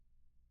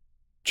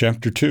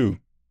Chapter 2.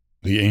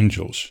 The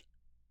Angels.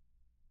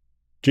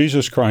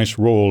 Jesus Christ's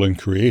role in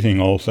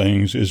creating all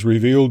things is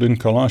revealed in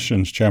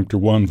Colossians chapter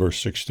 1, verse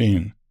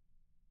 16.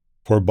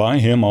 For by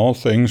him all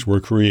things were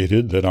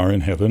created that are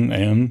in heaven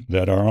and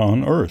that are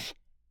on earth,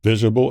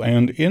 visible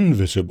and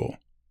invisible.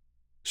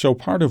 So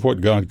part of what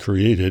God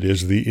created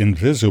is the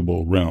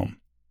invisible realm.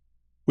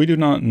 We do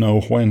not know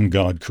when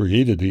God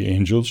created the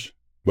angels,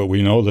 but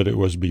we know that it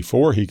was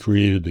before he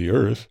created the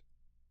earth.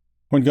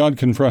 When God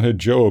confronted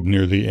Job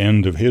near the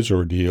end of his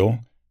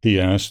ordeal, he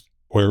asked,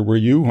 "Where were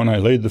you when I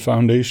laid the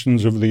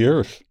foundations of the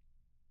earth?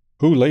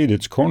 Who laid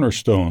its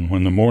cornerstone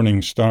when the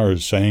morning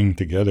stars sang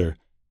together,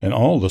 and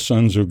all the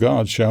sons of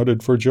God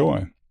shouted for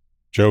joy?"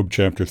 Job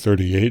chapter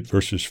 38,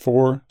 verses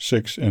 4,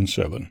 6, and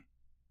 7.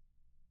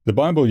 The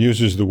Bible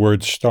uses the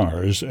word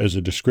stars as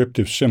a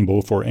descriptive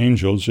symbol for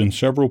angels in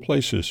several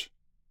places.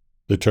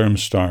 The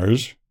terms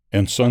stars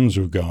and sons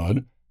of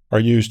God are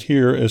used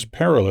here as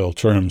parallel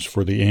terms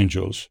for the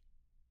angels.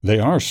 They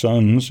are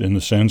sons in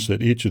the sense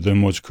that each of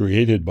them was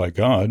created by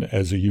God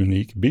as a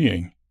unique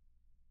being.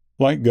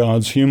 Like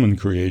God's human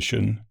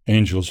creation,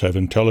 angels have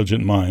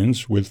intelligent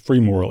minds with free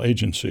moral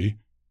agency,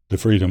 the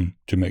freedom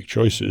to make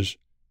choices.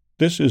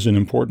 This is an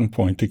important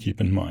point to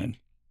keep in mind.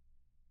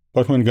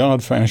 But when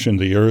God fashioned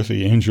the earth,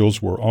 the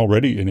angels were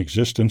already in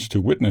existence to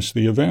witness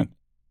the event.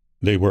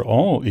 They were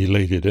all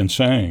elated and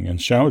sang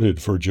and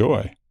shouted for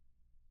joy.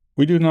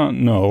 We do not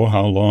know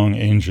how long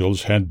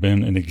angels had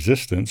been in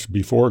existence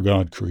before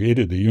God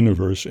created the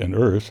universe and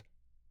earth.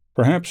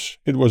 Perhaps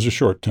it was a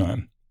short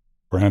time.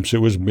 Perhaps it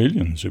was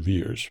millions of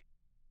years.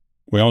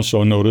 We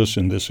also notice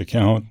in this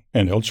account,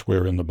 and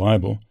elsewhere in the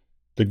Bible,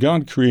 that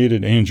God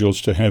created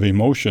angels to have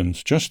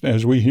emotions just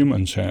as we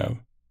humans have.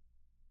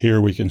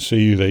 Here we can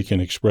see they can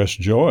express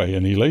joy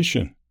and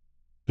elation.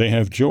 They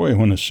have joy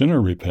when a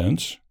sinner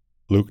repents,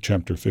 Luke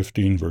chapter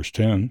 15, verse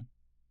 10.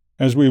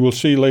 As we will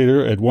see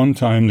later, at one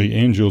time the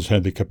angels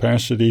had the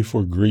capacity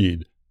for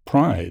greed,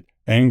 pride,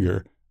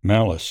 anger,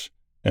 malice,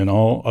 and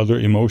all other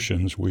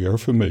emotions we are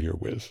familiar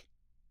with.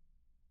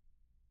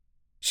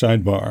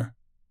 Sidebar: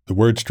 the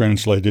words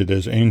translated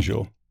as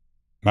angel,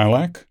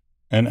 malak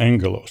and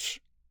angelos.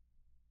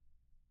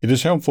 It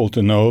is helpful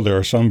to know there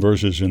are some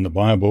verses in the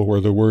Bible where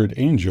the word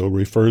angel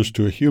refers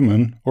to a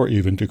human or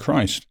even to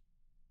Christ.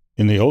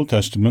 In the Old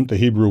Testament, the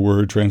Hebrew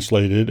word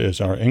translated as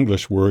our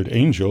English word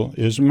angel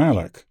is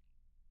malak.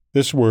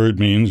 This word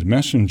means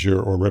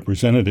messenger or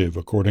representative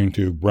according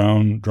to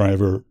Brown,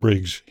 Driver,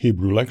 Briggs'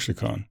 Hebrew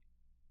Lexicon.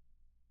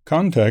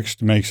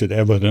 Context makes it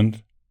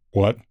evident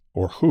what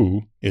or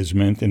who is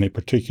meant in a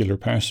particular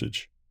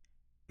passage.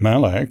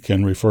 Malak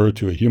can refer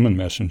to a human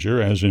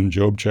messenger, as in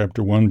Job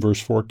chapter 1,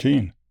 verse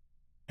 14,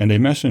 and a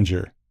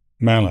messenger,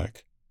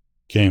 Malak,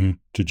 came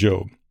to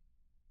Job.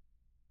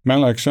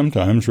 Malak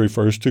sometimes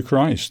refers to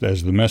Christ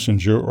as the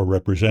messenger or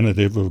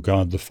representative of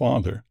God the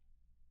Father.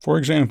 For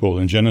example,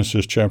 in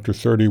Genesis chapter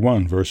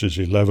 31, verses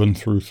 11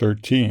 through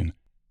 13,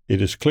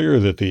 it is clear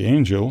that the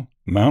angel,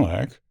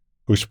 Malak,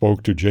 who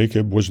spoke to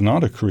Jacob was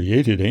not a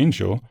created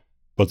angel,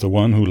 but the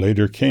one who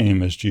later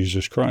came as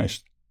Jesus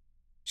Christ.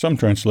 Some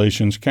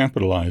translations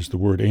capitalize the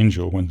word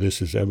angel when this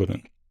is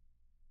evident.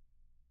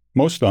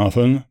 Most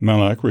often,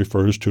 Malak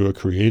refers to a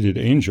created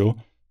angel,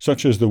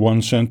 such as the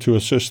one sent to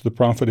assist the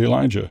prophet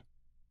Elijah.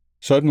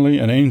 Suddenly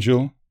an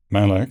angel,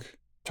 Malak,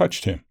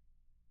 touched him.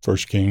 1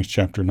 Kings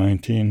chapter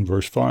 19,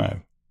 verse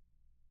 5.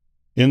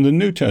 In the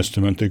New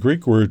Testament, the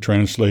Greek word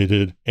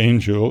translated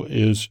angel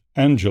is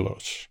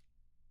angelos.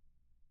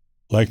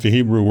 Like the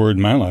Hebrew word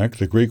malak,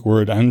 the Greek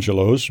word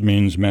angelos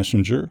means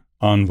messenger,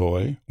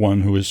 envoy,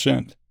 one who is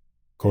sent,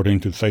 according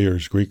to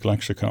Thayer's Greek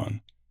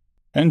lexicon.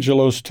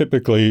 Angelos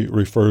typically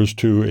refers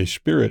to a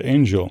spirit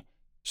angel,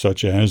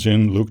 such as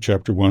in Luke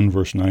chapter 1,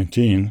 verse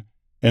 19,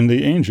 and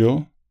the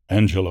angel,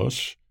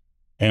 angelos,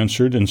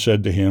 answered and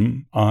said to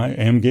him, "I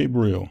am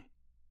Gabriel."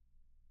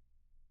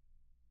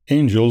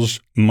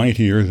 Angels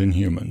mightier than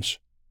humans.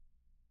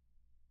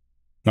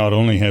 Not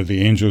only have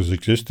the angels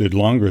existed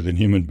longer than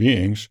human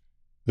beings,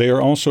 they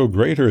are also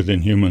greater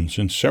than humans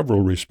in several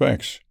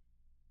respects.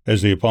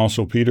 As the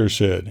Apostle Peter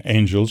said,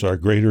 angels are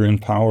greater in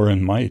power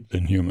and might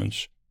than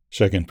humans.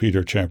 2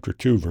 Peter chapter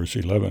 2, verse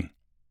 11.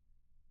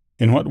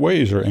 In what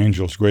ways are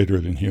angels greater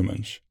than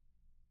humans?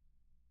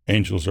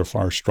 Angels are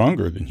far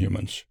stronger than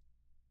humans.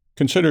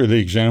 Consider the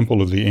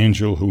example of the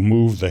angel who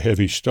moved the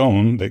heavy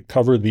stone that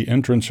covered the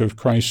entrance of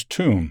Christ's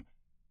tomb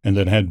and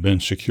that had been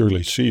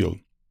securely sealed.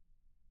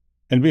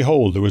 And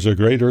behold, there was a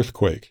great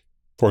earthquake,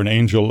 for an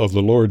angel of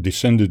the Lord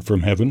descended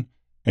from heaven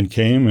and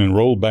came and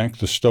rolled back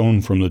the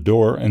stone from the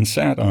door and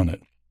sat on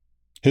it.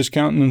 His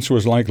countenance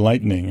was like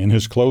lightning, and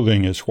his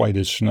clothing as white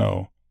as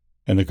snow,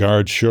 and the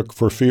guards shook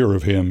for fear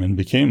of him and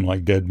became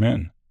like dead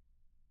men.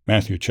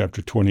 Matthew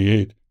chapter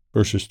 28,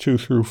 verses 2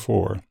 through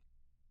 4.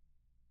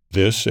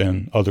 This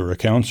and other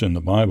accounts in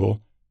the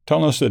Bible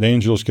tell us that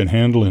angels can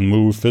handle and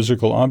move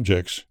physical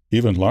objects,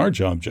 even large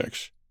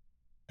objects.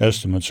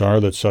 Estimates are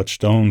that such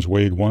stones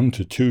weighed 1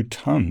 to 2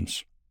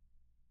 tons.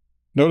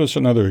 Notice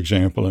another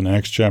example in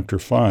Acts chapter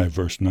 5,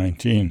 verse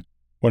 19,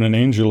 when an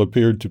angel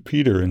appeared to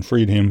Peter and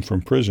freed him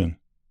from prison.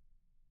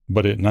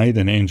 But at night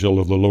an angel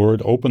of the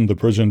Lord opened the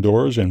prison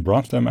doors and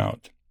brought them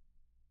out.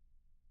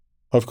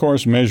 Of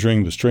course,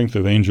 measuring the strength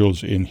of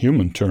angels in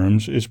human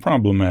terms is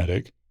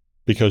problematic,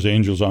 because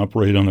angels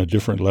operate on a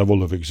different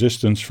level of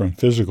existence from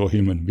physical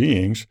human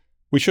beings.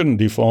 We shouldn't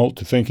default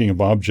to thinking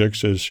of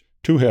objects as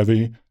too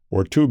heavy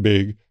or too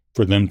big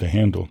for them to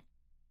handle.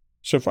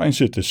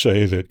 Suffice it to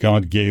say that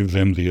God gave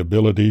them the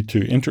ability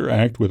to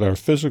interact with our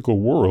physical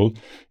world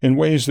in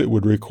ways that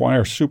would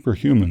require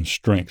superhuman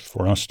strength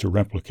for us to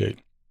replicate.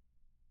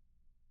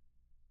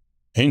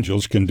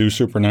 Angels can do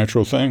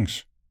supernatural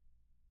things.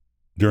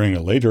 During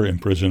a later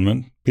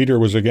imprisonment, Peter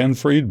was again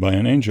freed by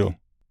an angel.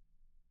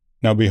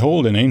 Now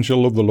behold, an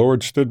angel of the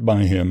Lord stood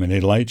by him, and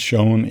a light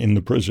shone in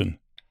the prison.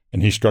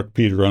 And he struck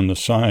Peter on the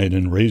side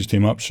and raised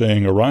him up,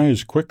 saying,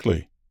 Arise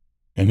quickly.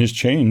 And his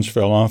chains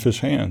fell off his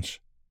hands.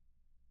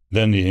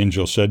 Then the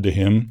angel said to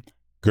him,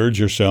 Gird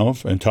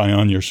yourself and tie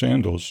on your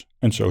sandals.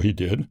 And so he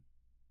did.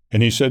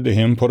 And he said to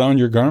him, Put on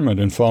your garment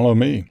and follow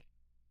me.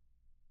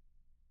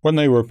 When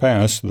they were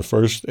past the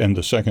first and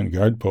the second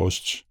guard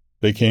posts,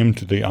 they came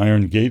to the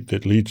iron gate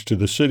that leads to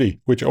the city,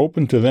 which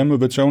opened to them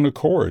of its own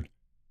accord.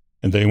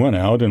 And they went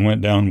out and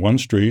went down one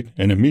street,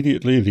 and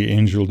immediately the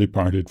angel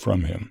departed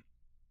from him.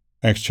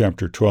 Acts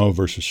chapter 12,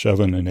 verses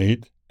 7 and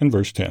 8, and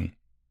verse 10.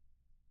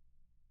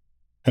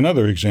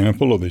 Another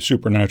example of a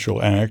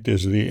supernatural act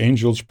is the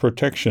angel's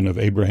protection of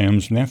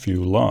Abraham's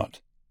nephew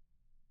Lot.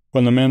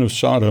 When the men of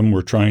Sodom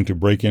were trying to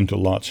break into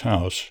Lot's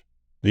house,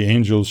 the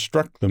angels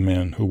struck the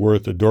men who were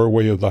at the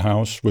doorway of the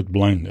house with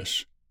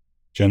blindness.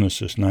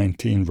 Genesis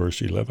 19,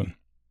 verse 11.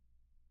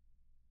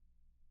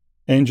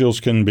 Angels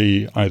can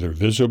be either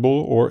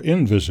visible or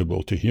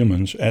invisible to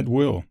humans at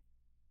will.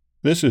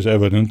 This is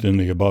evident in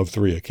the above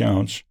three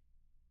accounts.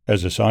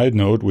 As a side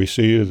note, we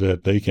see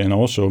that they can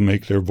also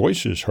make their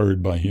voices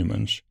heard by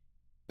humans.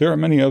 There are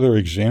many other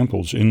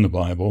examples in the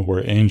Bible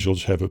where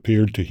angels have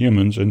appeared to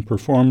humans and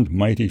performed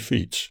mighty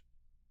feats.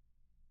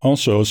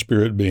 Also,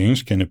 spirit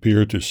beings can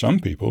appear to some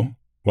people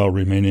while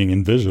remaining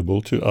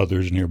invisible to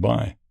others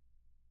nearby.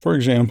 For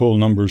example,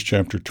 Numbers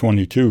chapter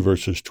 22,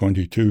 verses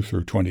 22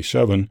 through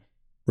 27,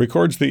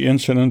 records the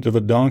incident of a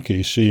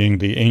donkey seeing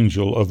the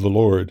angel of the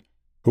Lord,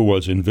 who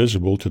was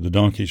invisible to the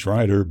donkey's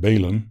rider,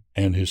 Balaam,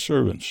 and his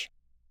servants.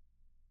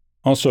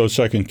 Also,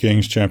 2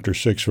 Kings chapter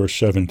 6, verse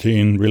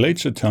 17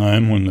 relates a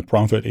time when the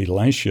prophet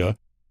Elisha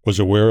was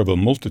aware of a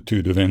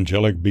multitude of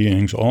angelic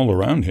beings all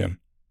around him,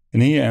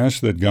 and he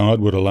asked that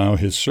God would allow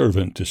his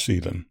servant to see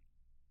them.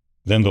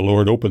 Then the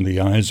Lord opened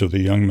the eyes of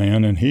the young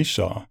man, and he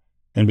saw,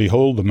 and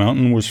behold, the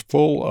mountain was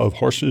full of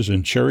horses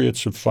and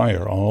chariots of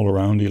fire all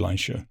around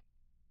Elisha.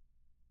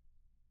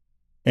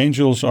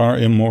 Angels are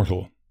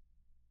immortal.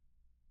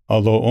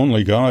 Although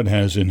only God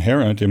has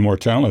inherent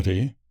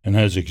immortality and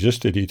has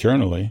existed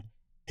eternally,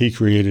 He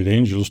created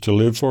angels to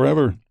live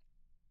forever.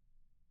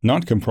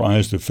 Not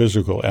comprised of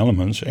physical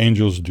elements,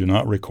 angels do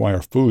not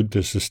require food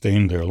to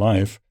sustain their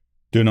life,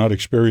 do not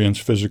experience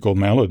physical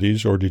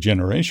maladies or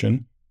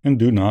degeneration, and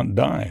do not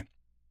die.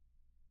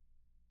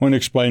 When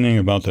explaining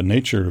about the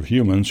nature of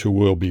humans who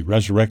will be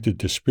resurrected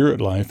to spirit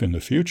life in the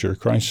future,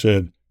 Christ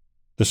said,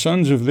 The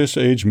sons of this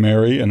age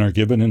marry and are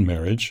given in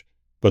marriage,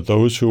 but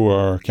those who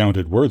are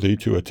counted worthy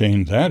to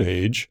attain that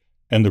age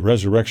and the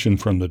resurrection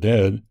from the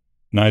dead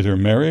neither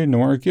marry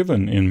nor are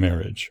given in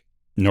marriage,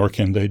 nor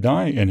can they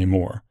die any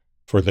more,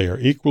 for they are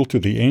equal to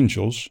the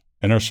angels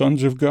and are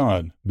sons of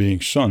God, being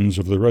sons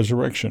of the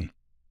resurrection.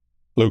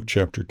 Luke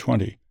chapter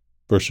 20,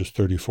 verses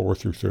 34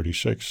 through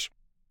 36.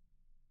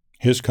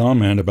 His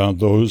comment about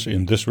those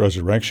in this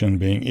resurrection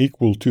being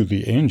equal to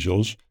the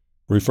angels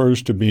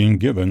refers to being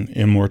given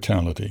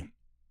immortality.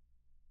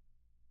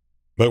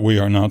 But we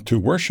are not to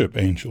worship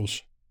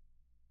angels.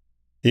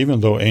 Even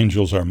though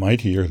angels are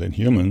mightier than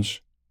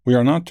humans, we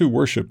are not to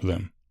worship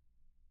them.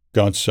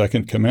 God's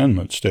second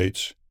commandment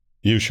states,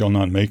 You shall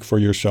not make for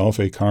yourself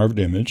a carved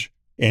image,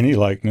 any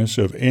likeness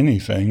of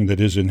anything that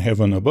is in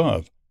heaven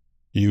above.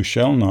 You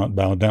shall not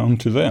bow down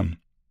to them.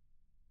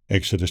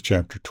 Exodus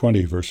chapter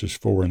 20, verses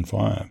 4 and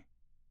 5.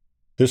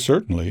 This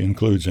certainly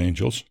includes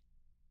angels.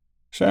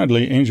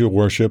 Sadly, angel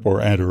worship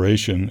or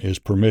adoration is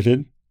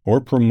permitted or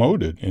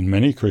promoted in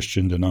many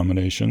Christian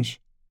denominations.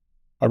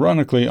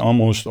 Ironically,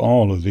 almost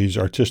all of these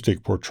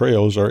artistic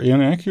portrayals are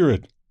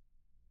inaccurate.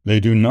 They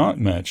do not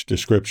match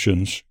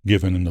descriptions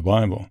given in the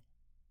Bible.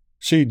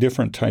 See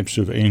different types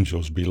of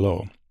angels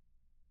below.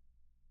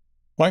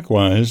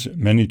 Likewise,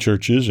 many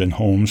churches and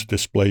homes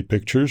display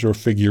pictures or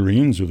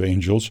figurines of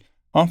angels,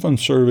 often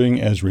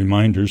serving as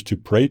reminders to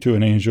pray to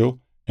an angel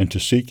and to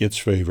seek its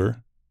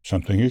favor,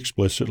 something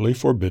explicitly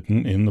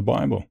forbidden in the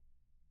Bible.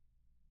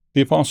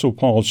 The Apostle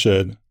Paul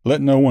said,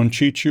 Let no one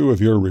cheat you of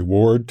your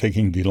reward,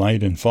 taking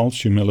delight in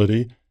false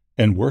humility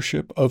and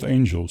worship of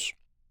angels.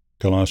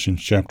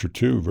 Colossians chapter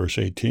 2, verse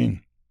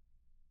 18.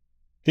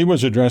 He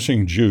was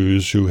addressing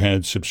Jews who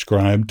had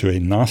subscribed to a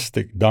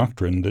Gnostic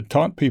doctrine that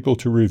taught people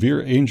to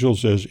revere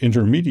angels as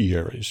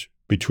intermediaries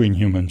between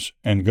humans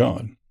and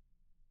God.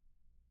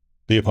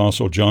 The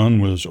Apostle John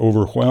was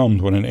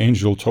overwhelmed when an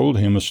angel told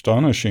him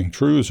astonishing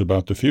truths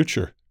about the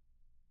future.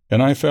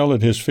 And I fell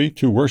at his feet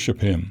to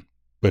worship him.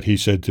 But he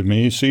said to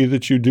me, See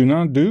that you do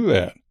not do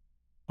that.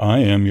 I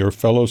am your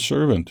fellow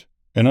servant,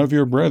 and of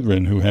your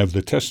brethren who have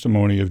the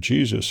testimony of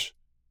Jesus.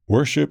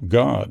 Worship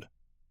God.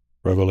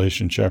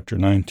 Revelation chapter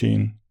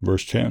 19,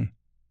 verse 10.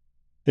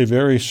 A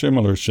very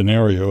similar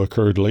scenario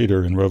occurred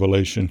later in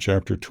Revelation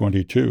chapter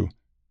 22,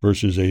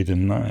 verses 8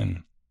 and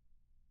 9.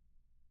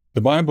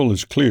 The Bible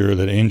is clear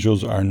that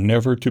angels are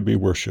never to be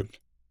worshipped.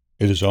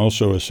 It is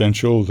also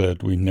essential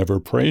that we never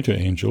pray to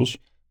angels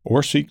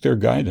or seek their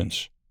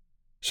guidance.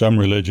 Some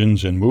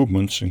religions and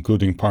movements,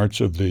 including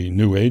parts of the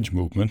New Age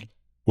movement,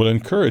 will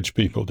encourage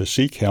people to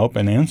seek help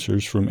and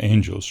answers from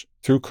angels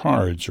through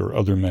cards or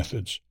other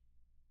methods.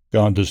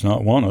 God does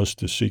not want us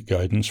to seek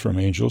guidance from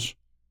angels.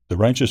 The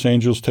righteous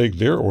angels take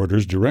their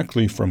orders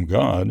directly from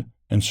God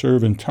and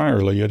serve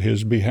entirely at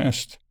His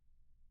behest.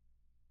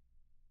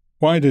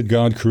 Why did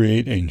God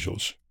create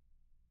angels?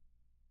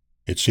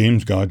 It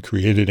seems God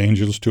created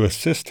angels to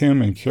assist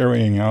Him in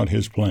carrying out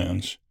His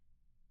plans.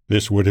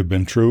 This would have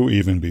been true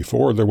even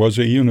before there was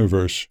a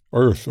universe,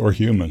 earth, or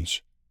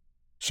humans.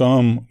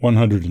 Psalm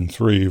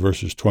 103,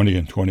 verses 20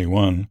 and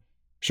 21,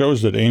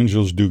 shows that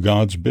angels do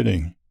God's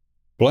bidding.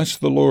 Bless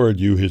the Lord,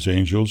 you His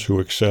angels, who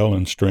excel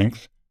in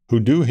strength, who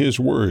do His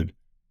word,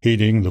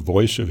 heeding the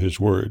voice of His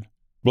word.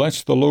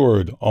 Bless the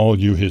Lord, all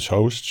you His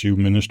hosts, you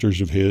ministers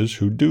of His,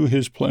 who do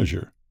His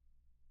pleasure.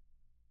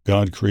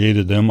 God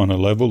created them on a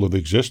level of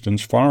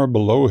existence far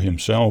below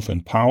Himself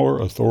in power,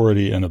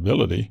 authority, and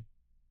ability.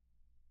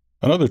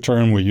 Another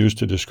term we use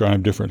to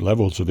describe different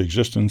levels of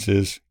existence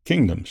is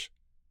kingdoms.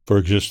 For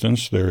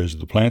existence, there is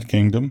the plant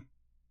kingdom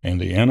and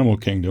the animal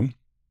kingdom.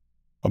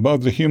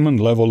 Above the human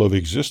level of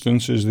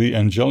existence is the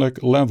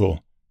angelic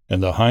level,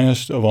 and the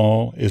highest of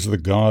all is the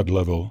God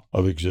level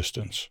of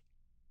existence.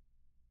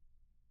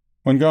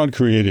 When God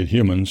created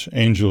humans,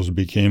 angels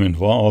became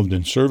involved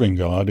in serving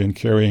God and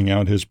carrying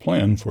out His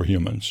plan for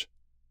humans.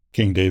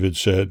 King David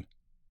said,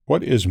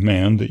 What is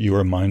man that you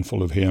are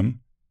mindful of him,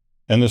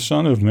 and the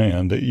Son of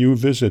Man that you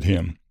visit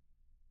him?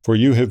 For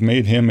you have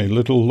made him a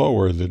little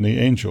lower than the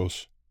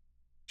angels.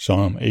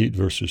 Psalm 8,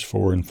 verses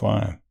 4 and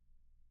 5.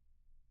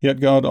 Yet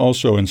God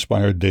also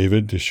inspired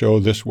David to show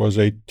this was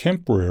a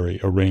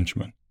temporary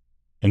arrangement.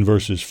 In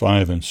verses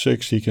 5 and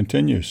 6 he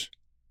continues,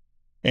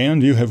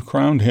 And you have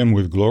crowned him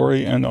with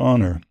glory and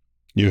honor.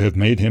 You have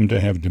made him to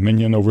have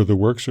dominion over the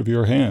works of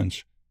your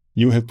hands.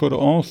 You have put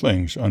all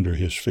things under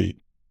his feet.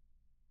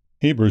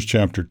 Hebrews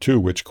chapter 2,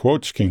 which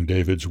quotes King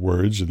David's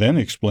words, then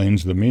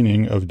explains the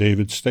meaning of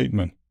David's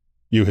statement.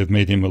 You have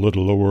made him a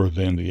little lower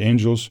than the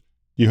angels.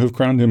 You have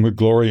crowned him with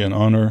glory and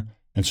honor,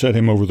 and set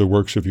him over the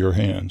works of your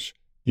hands.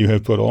 You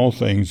have put all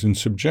things in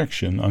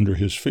subjection under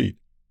his feet.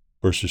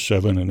 Verses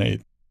 7 and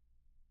 8.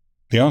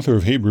 The author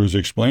of Hebrews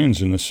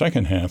explains in the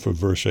second half of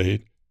verse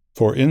 8,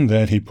 For in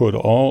that he put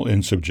all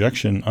in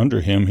subjection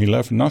under him, he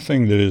left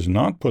nothing that is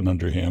not put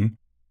under him,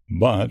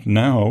 but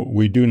now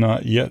we do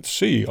not yet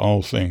see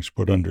all things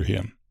put under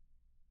him.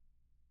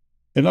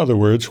 In other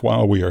words,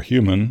 while we are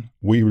human,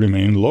 we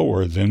remain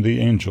lower than the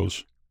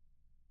angels.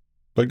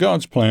 But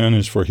God's plan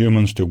is for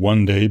humans to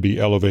one day be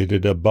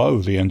elevated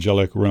above the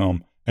angelic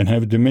realm and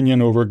have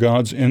dominion over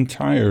God's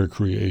entire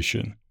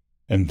creation,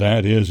 and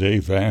that is a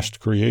vast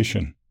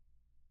creation.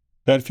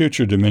 That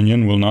future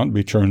dominion will not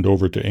be turned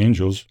over to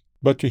angels,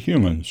 but to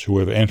humans who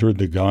have entered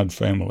the God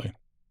family.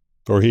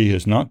 For he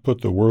has not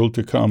put the world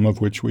to come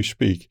of which we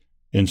speak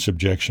in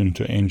subjection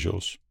to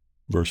angels.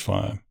 Verse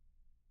 5.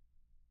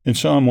 In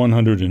Psalm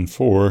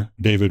 104,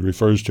 David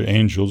refers to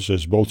angels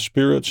as both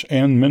spirits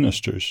and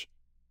ministers.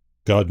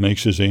 God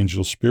makes his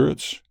angels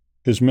spirits,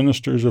 his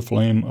ministers a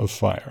flame of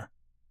fire.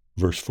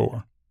 Verse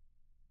 4.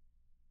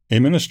 A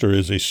minister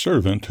is a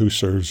servant who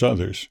serves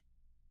others.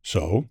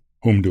 So,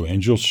 whom do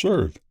angels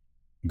serve?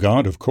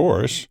 God, of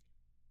course,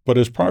 but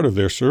as part of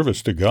their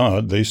service to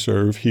God, they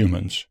serve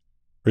humans.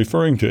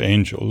 Referring to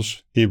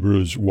angels,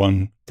 Hebrews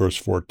 1, verse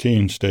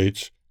 14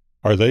 states,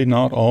 Are they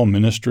not all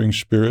ministering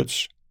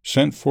spirits,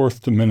 sent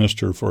forth to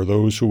minister for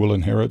those who will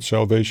inherit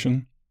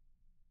salvation?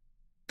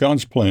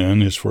 God's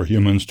plan is for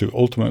humans to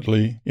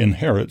ultimately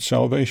inherit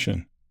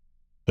salvation.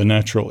 The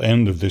natural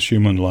end of this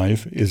human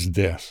life is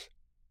death.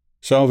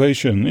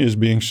 Salvation is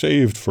being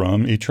saved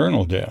from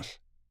eternal death.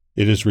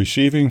 It is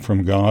receiving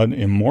from God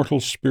immortal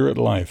spirit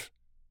life,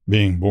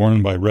 being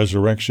born by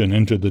resurrection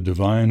into the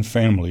divine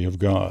family of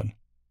God.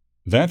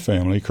 That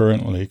family,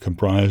 currently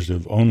comprised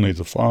of only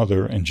the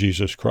Father and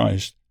Jesus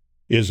Christ,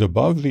 is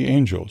above the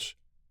angels,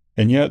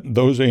 and yet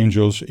those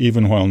angels,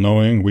 even while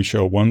knowing we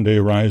shall one day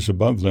rise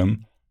above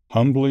them,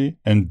 humbly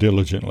and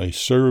diligently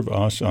serve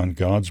us on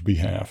God's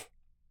behalf.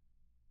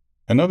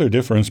 Another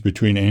difference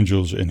between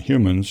angels and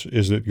humans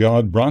is that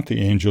God brought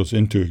the angels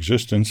into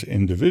existence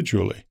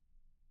individually.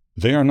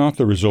 They are not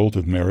the result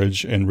of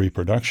marriage and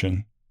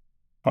reproduction.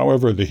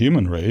 However, the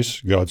human race,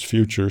 God's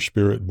future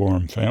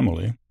spirit-born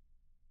family,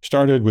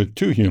 started with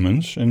 2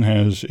 humans and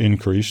has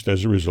increased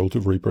as a result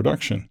of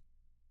reproduction.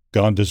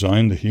 God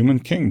designed the human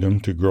kingdom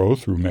to grow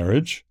through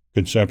marriage,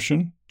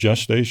 conception,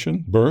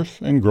 gestation, birth,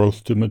 and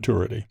growth to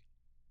maturity.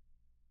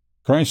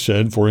 Christ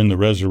said, "For in the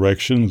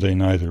resurrection they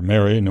neither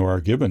marry nor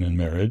are given in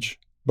marriage,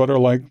 but are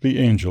like the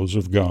angels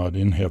of God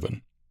in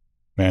heaven."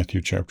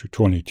 Matthew chapter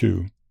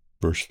 22,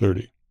 verse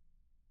 30.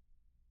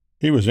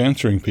 He was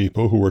answering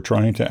people who were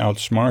trying to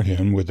outsmart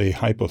him with a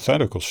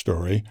hypothetical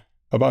story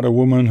about a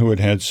woman who had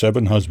had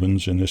 7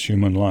 husbands in this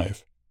human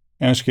life,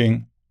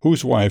 asking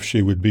whose wife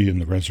she would be in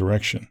the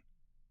resurrection.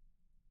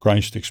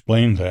 Christ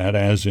explained that,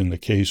 as in the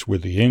case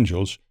with the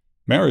angels,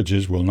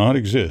 marriages will not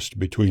exist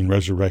between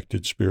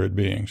resurrected spirit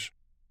beings.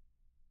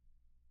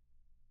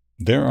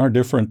 There are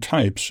different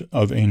types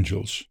of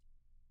angels.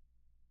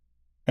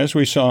 As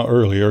we saw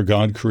earlier,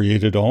 God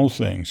created all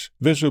things,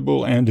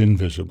 visible and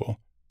invisible,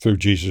 through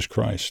Jesus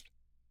Christ.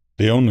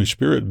 The only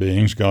spirit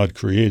beings God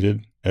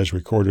created, as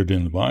recorded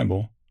in the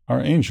Bible,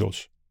 are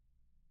angels.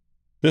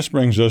 This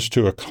brings us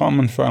to a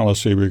common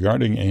fallacy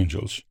regarding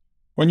angels.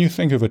 When you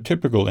think of a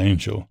typical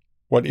angel,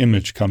 what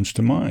image comes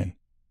to mind?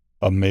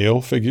 A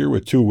male figure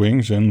with 2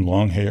 wings and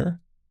long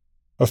hair?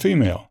 A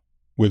female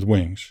with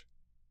wings?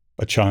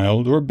 A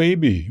child or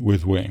baby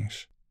with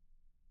wings?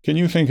 Can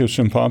you think of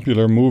some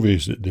popular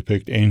movies that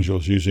depict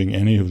angels using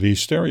any of these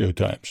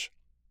stereotypes?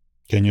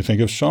 Can you think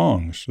of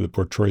songs that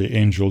portray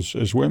angels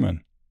as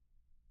women?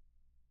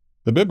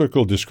 The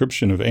biblical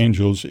description of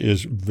angels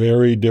is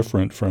very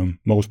different from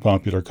most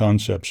popular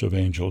concepts of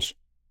angels.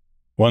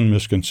 One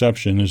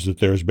misconception is that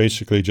there is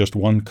basically just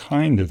one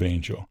kind of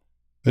angel.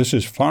 This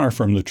is far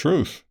from the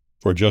truth,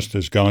 for just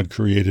as God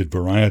created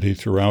variety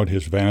throughout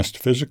his vast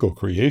physical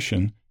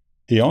creation,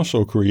 he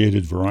also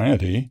created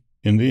variety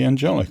in the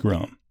angelic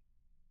realm.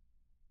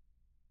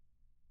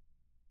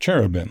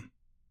 Cherubim.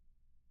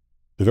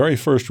 The very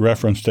first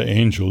reference to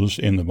angels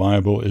in the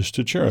Bible is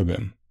to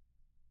cherubim.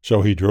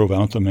 So he drove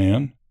out the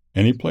man,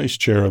 and he placed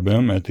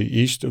cherubim at the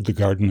east of the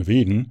Garden of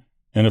Eden,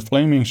 and a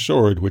flaming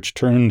sword which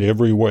turned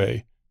every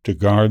way to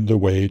guard the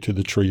way to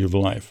the tree of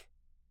life.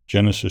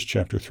 Genesis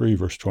chapter 3,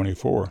 verse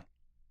 24.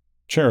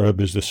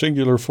 Cherub is the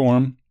singular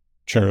form,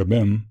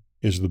 cherubim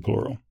is the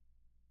plural.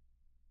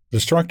 The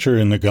structure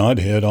in the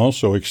Godhead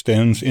also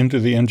extends into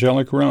the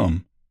angelic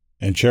realm,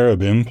 and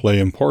cherubim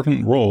play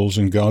important roles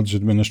in God's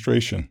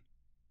administration.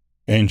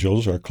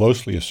 Angels are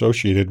closely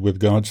associated with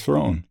God's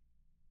throne.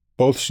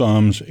 Both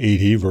Psalms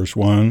 80, verse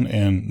 1,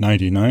 and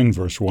 99,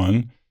 verse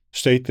 1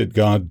 state that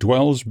God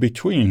dwells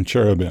between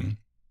cherubim.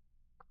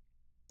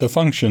 The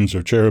functions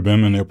of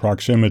cherubim and their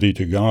proximity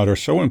to God are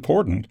so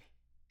important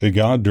that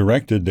God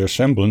directed their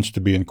semblance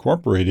to be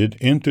incorporated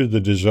into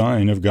the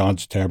design of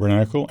God's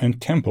tabernacle and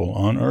temple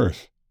on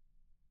earth.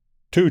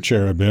 2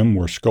 cherubim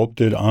were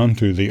sculpted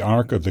onto the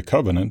Ark of the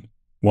Covenant,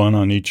 one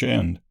on each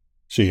end.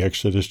 See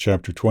Exodus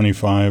chapter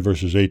 25,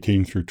 verses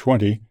 18 through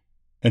 20,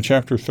 and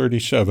chapter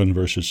 37,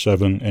 verses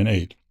 7 and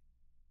 8.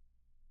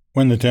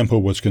 When the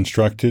temple was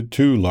constructed,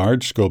 2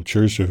 large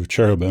sculptures of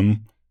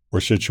cherubim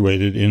were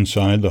situated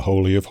inside the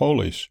Holy of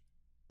Holies.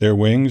 Their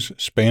wings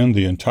spanned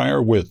the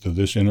entire width of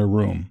this inner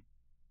room.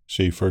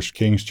 See 1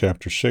 Kings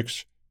chapter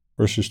 6,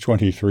 verses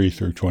 23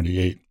 through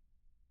 28.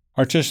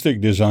 Artistic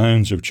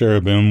designs of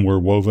cherubim were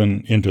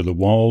woven into the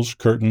walls,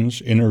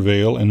 curtains, inner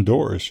veil, and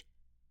doors.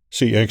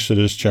 See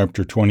Exodus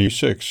chapter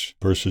 26,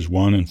 verses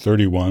 1 and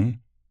 31,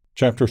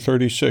 chapter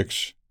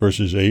 36,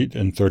 verses 8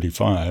 and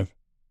 35,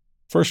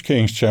 1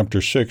 Kings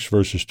chapter 6,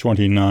 verses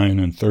 29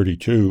 and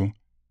 32,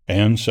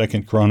 and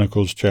 2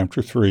 Chronicles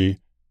chapter 3,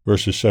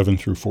 verses 7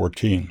 through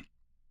 14.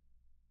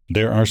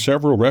 There are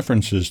several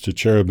references to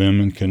cherubim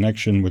in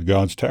connection with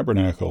God's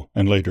tabernacle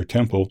and later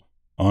temple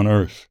on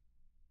earth.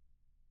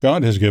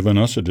 God has given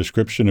us a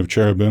description of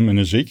cherubim in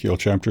Ezekiel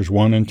chapters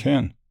 1 and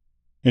 10.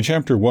 In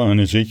chapter 1,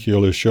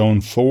 Ezekiel is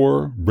shown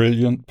 4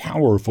 brilliant,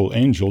 powerful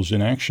angels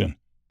in action.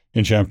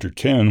 In chapter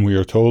 10, we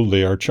are told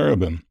they are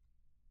cherubim.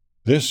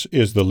 "This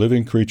is the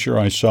living creature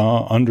I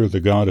saw under the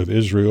God of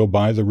Israel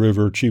by the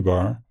river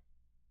Chebar,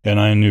 and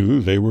I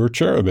knew they were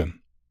cherubim."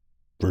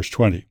 Verse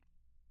 20.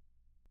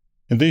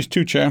 In these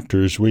 2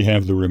 chapters, we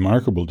have the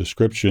remarkable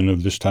description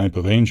of this type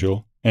of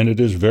angel, and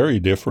it is very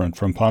different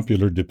from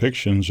popular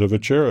depictions of a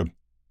cherub.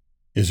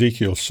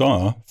 Ezekiel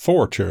saw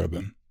 4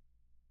 cherubim,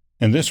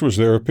 and this was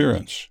their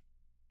appearance.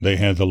 They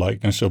had the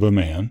likeness of a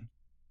man.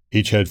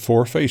 Each had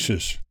 4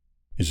 faces.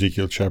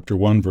 Ezekiel chapter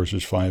 1,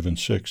 verses 5 and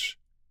 6.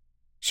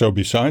 So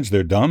besides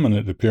their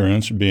dominant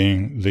appearance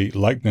being the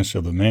likeness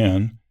of a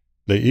man,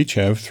 they each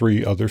have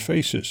 3 other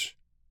faces.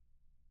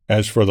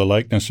 As for the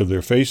likeness of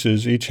their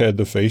faces, each had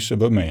the face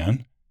of a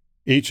man.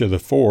 Each of the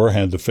 4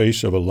 had the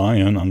face of a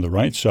lion on the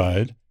right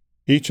side.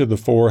 Each of the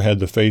 4 had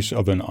the face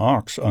of an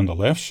ox on the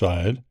left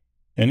side.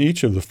 And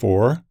each of the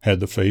 4 had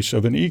the face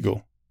of an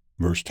eagle.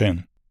 Verse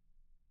 10.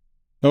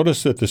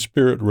 Notice that the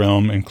spirit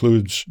realm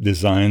includes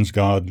designs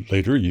God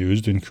later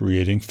used in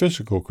creating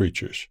physical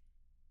creatures.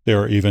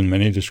 There are even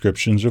many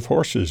descriptions of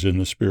horses in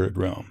the spirit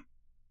realm.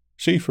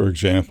 See, for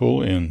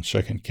example, in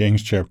 2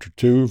 Kings chapter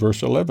 2,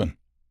 verse 11,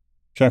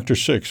 chapter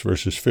 6,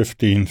 verses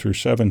 15 through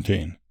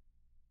 17,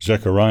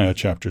 Zechariah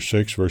chapter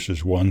 6,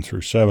 verses 1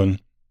 through 7,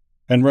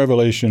 and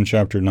Revelation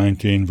chapter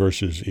 19,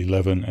 verses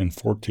 11 and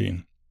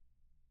 14.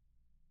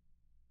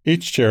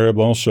 Each cherub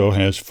also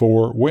has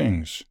 4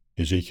 wings.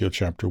 Ezekiel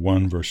chapter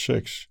 1, verse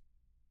 6.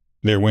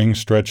 Their wings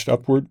stretched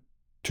upward,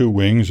 2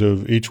 wings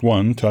of each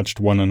one touched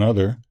one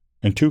another,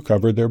 and 2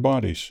 covered their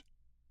bodies.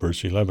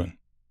 Verse 11.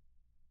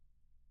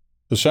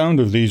 The sound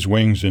of these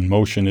wings in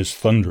motion is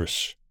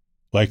thunderous,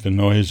 like the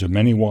noise of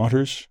many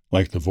waters,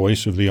 like the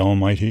voice of the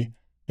Almighty,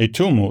 a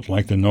tumult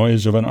like the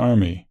noise of an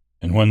army,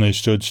 and when they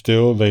stood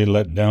still they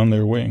let down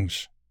their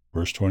wings.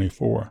 Verse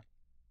 24.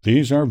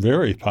 These are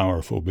very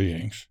powerful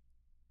beings.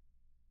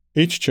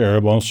 Each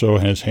cherub also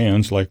has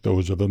hands like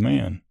those of a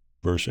man.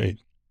 Verse 8.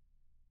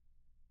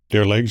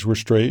 Their legs were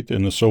straight,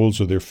 and the soles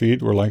of their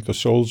feet were like the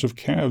soles of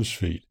calves'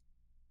 feet.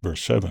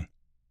 Verse 7.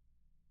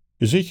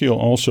 Ezekiel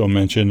also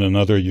mentioned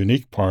another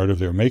unique part of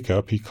their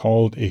makeup he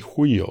called a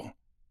wheel.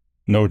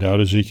 No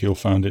doubt Ezekiel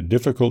found it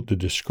difficult to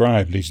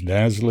describe these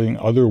dazzling,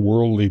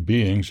 otherworldly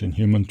beings in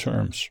human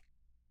terms.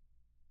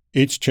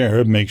 Each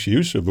cherub makes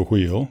use of a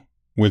wheel,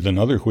 with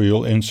another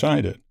wheel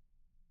inside it.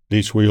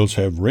 These wheels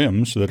have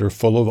rims that are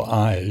full of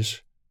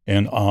eyes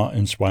and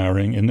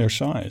awe-inspiring in their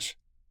size.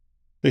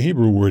 The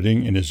Hebrew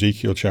wording in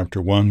Ezekiel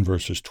chapter 1,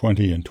 verses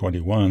 20 and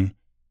 21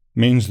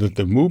 means that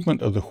the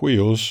movement of the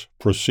wheels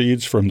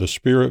proceeds from the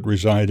spirit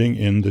residing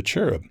in the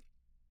cherub.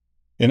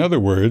 In other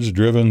words,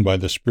 driven by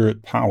the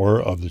spirit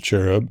power of the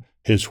cherub,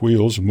 his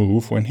wheels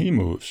move when he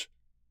moves.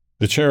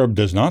 The cherub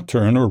does not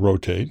turn or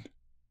rotate.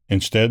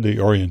 Instead, the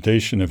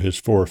orientation of his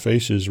 4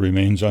 faces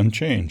remains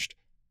unchanged,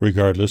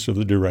 regardless of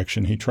the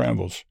direction he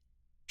travels.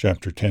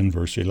 Chapter 10,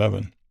 verse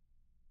 11.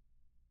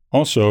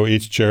 Also,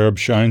 each cherub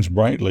shines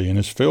brightly and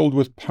is filled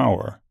with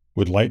power,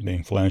 with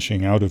lightning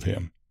flashing out of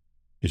him.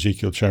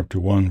 Ezekiel chapter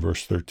 1,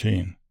 verse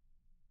 13.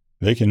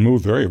 They can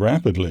move very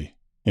rapidly,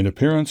 in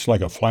appearance like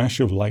a flash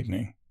of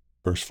lightning.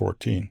 Verse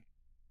 14.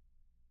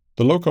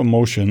 The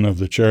locomotion of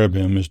the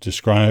cherubim is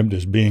described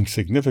as being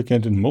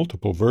significant in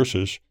multiple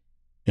verses.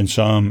 In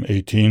Psalm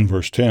 18,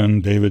 verse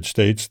 10, David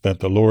states that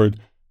the Lord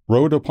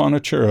rode upon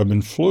a cherub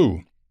and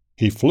flew.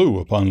 He flew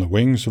upon the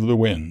wings of the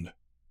wind.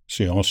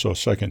 See also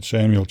 2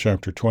 Samuel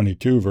chapter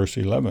 22, verse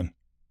 11.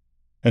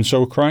 And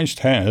so Christ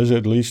has,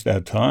 at least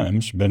at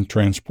times, been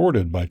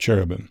transported by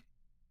cherubim.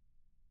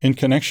 In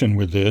connection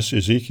with this,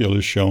 Ezekiel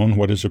is shown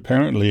what is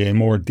apparently a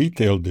more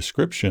detailed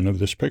description of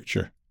this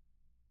picture.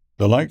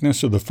 The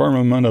likeness of the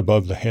firmament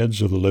above the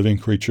heads of the living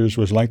creatures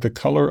was like the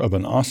color of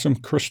an awesome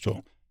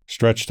crystal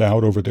stretched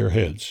out over their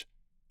heads.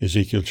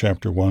 Ezekiel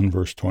chapter 1,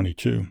 verse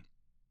 22.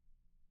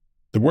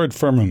 The word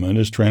firmament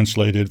is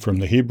translated from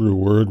the Hebrew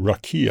word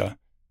rakia,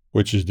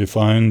 which is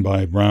defined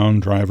by Brown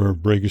Driver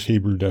Briggs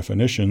Hebrew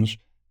definitions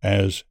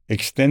as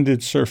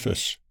extended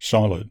surface,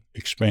 solid,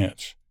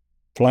 expanse,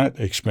 flat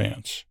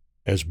expanse,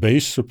 as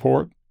base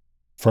support,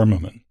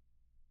 firmament.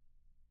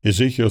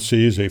 Ezekiel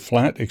sees a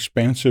flat,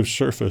 expansive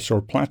surface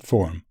or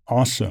platform,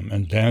 awesome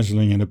and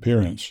dazzling in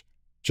appearance,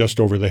 just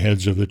over the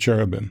heads of the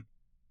cherubim.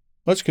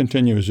 Let's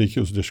continue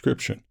Ezekiel's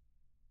description.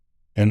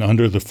 And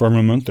under the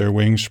firmament their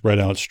wings spread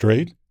out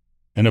straight,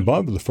 and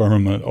above the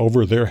firmament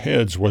over their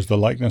heads was the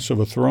likeness of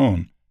a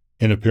throne,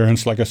 in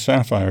appearance like a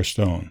sapphire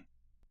stone.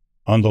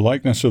 On the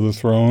likeness of the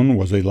throne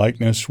was a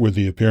likeness with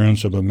the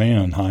appearance of a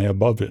man high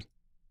above it.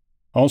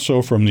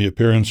 Also from the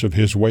appearance of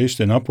his waist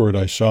and upward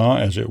I saw,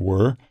 as it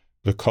were,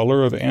 the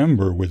color of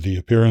amber with the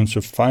appearance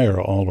of fire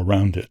all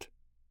around it.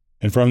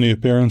 And from the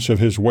appearance of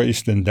his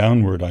waist and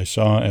downward I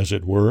saw, as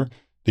it were,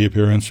 the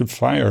appearance of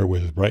fire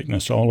with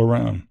brightness all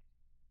around.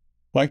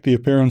 Like the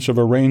appearance of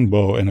a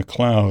rainbow in a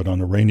cloud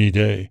on a rainy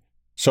day,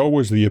 so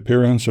was the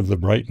appearance of the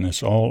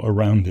brightness all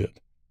around it.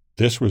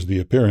 This was the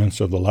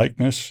appearance of the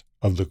likeness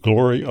of the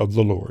glory of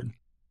the Lord.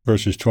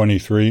 Verses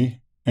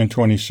 23 and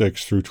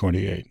 26 through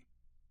 28.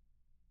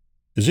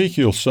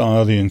 Ezekiel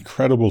saw the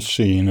incredible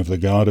scene of the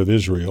God of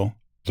Israel,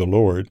 the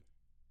Lord,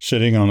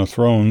 sitting on a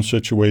throne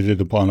situated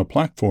upon a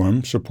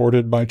platform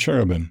supported by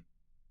cherubim.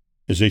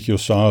 Ezekiel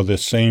saw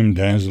this same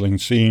dazzling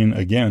scene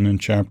again in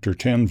chapter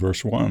 10,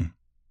 verse 1.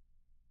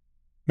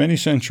 Many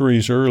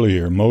centuries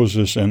earlier,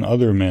 Moses and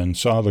other men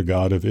saw the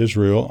God of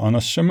Israel on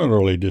a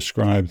similarly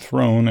described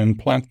throne and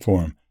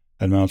platform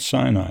at Mount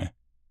Sinai.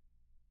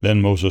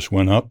 Then Moses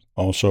went up,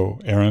 also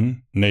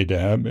Aaron,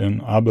 Nadab,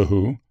 and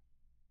Abihu,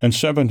 and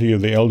 70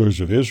 of the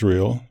elders of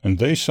Israel, and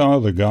they saw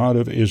the God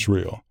of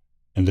Israel.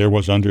 And there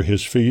was under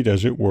his feet,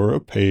 as it were, a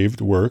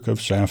paved work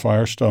of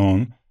sapphire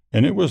stone,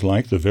 and it was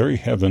like the very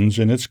heavens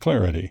in its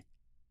clarity.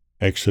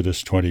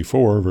 Exodus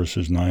 24,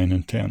 verses 9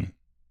 and 10.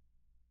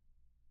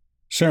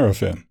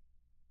 Seraphim.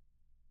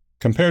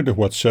 Compared to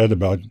what's said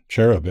about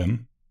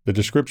cherubim, the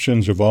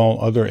descriptions of all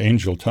other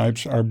angel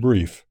types are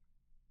brief.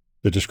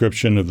 The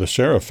description of the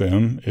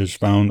seraphim is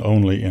found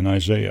only in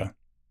Isaiah.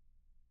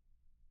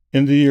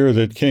 In the year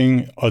that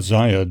King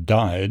Uzziah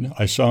died,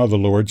 I saw the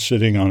Lord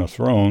sitting on a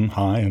throne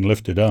high and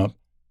lifted up,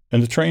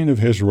 and the train of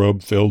his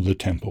robe filled the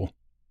temple.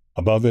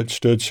 Above it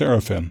stood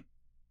seraphim.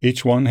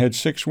 Each one had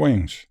 6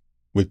 wings.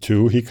 With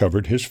 2 he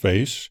covered his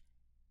face,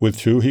 with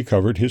 2 he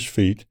covered his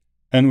feet,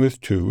 and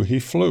with 2 he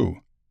flew.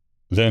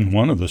 Then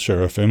one of the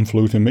seraphim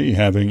flew to me,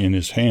 having in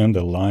his hand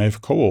a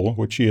live coal,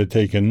 which he had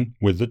taken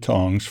with the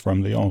tongs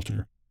from the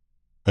altar.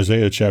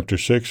 Isaiah chapter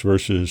 6,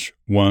 verses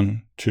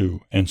 1,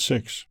 2, and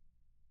 6.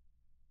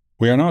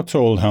 We are not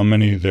told how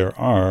many there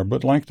are,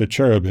 but like the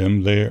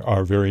cherubim, they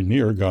are very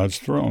near God's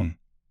throne.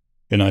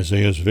 In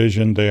Isaiah's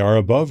vision, they are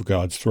above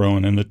God's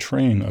throne in the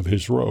train of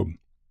his robe.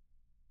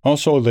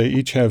 Also, they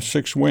each have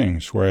 6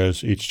 wings,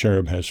 whereas each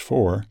cherub has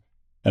 4,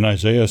 and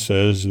Isaiah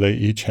says they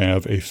each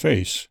have a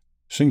face,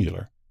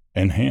 singular,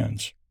 and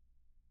hands.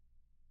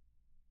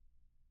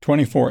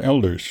 24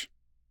 Elders.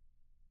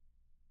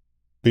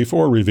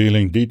 Before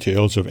revealing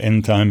details of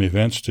end-time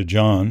events to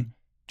John,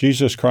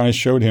 Jesus Christ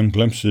showed him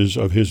glimpses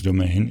of his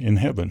domain in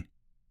heaven.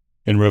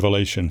 In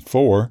Revelation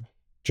 4,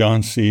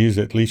 John sees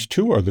at least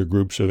 2 other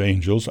groups of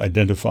angels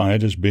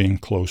identified as being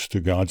close to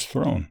God's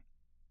throne.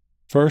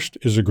 First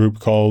is a group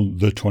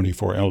called the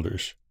 24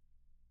 Elders.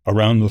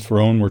 Around the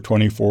throne were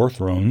 24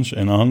 thrones,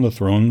 and on the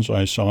thrones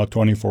I saw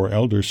 24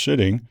 elders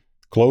sitting,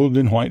 clothed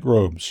in white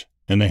robes,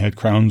 and they had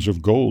crowns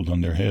of gold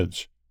on their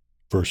heads.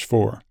 Verse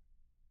 4.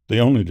 The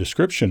only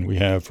description we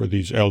have for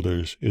these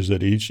elders is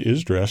that each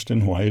is dressed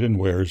in white and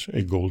wears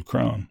a gold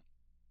crown.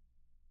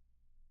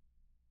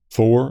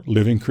 4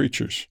 living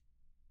creatures.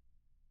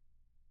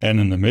 And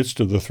in the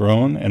midst of the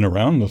throne and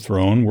around the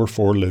throne were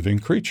 4 living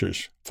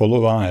creatures, full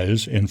of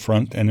eyes in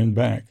front and in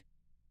back.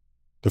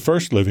 The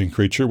first living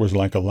creature was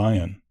like a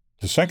lion,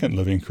 the second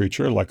living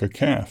creature like a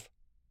calf.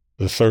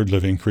 The third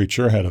living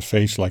creature had a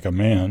face like a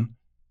man,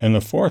 and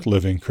the fourth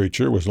living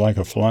creature was like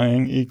a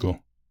flying eagle.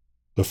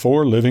 The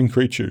 4 living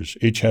creatures,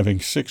 each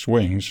having 6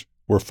 wings,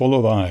 were full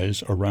of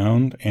eyes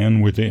around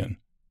and within.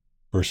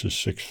 Verses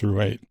 6 through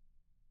 8.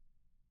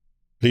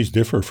 These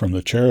differ from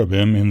the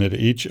cherubim in that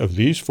each of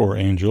these 4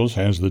 angels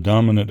has the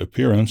dominant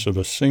appearance of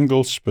a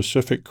single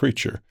specific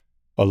creature,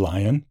 a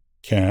lion,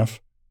 calf,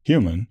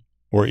 human,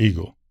 or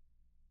eagle.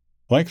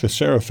 Like the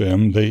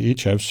seraphim, they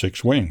each have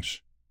 6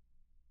 wings.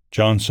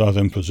 John saw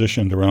them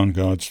positioned around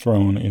God's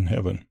throne in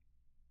heaven.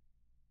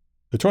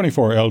 The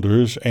 24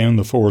 elders and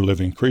the 4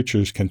 living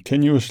creatures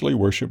continuously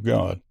worship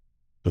God.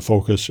 The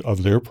focus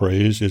of their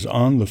praise is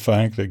on the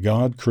fact that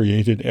God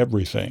created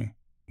everything,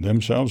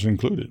 themselves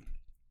included.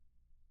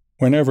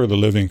 Whenever the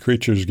living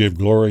creatures give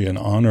glory and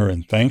honor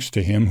and thanks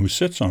to Him who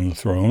sits on the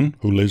throne,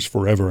 who lives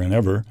forever and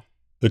ever,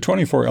 the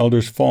 24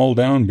 elders fall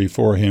down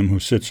before Him who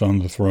sits on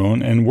the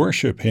throne and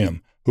worship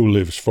Him who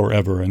lives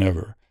forever and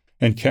ever,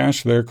 and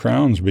cast their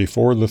crowns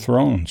before the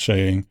throne,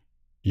 saying,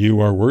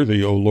 You are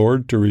worthy, O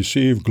Lord, to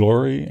receive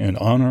glory and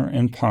honor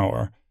and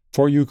power,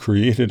 for you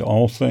created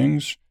all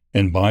things,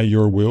 and by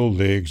your will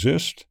they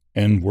exist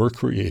and were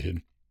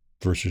created.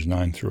 Verses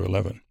 9 through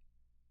 11.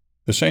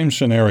 The same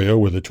scenario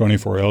with the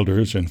 24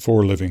 elders and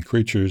 4 living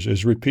creatures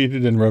is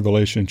repeated in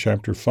Revelation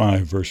chapter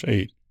 5, verse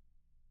 8,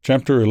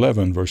 chapter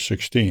 11, verse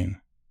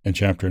 16, and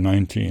chapter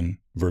 19,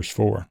 verse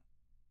 4.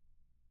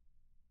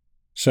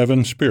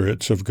 7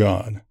 Spirits of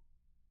God.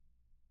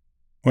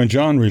 When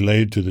John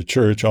relayed to the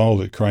church all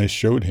that Christ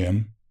showed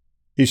him,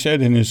 he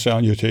said in his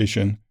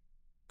salutation,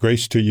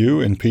 Grace to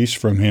you and peace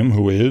from Him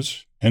who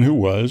is, and who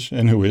was,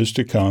 and who is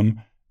to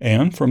come,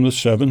 and from the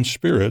 7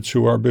 spirits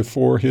who are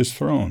before His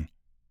throne.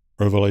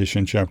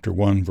 Revelation chapter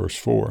 1, verse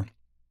 4.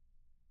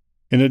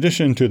 In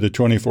addition to the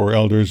 24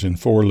 elders and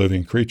 4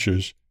 living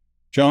creatures,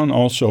 John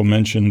also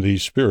mentioned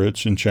these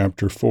spirits in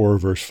chapter 4,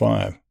 verse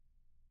 5.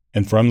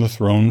 And from the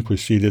throne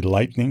proceeded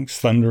lightnings,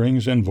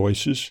 thunderings, and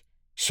voices.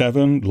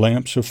 7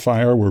 lamps of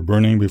fire were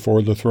burning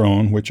before the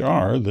throne, which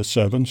are the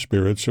 7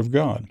 spirits of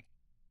God.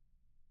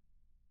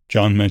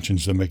 John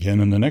mentions them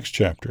again in the next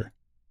chapter.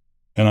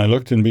 And I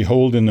looked, and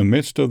behold, in the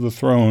midst of the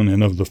throne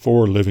and of the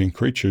 4 living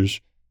creatures,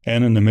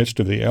 and in the midst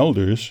of the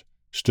elders,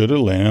 stood a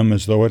lamb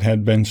as though it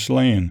had been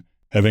slain,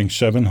 having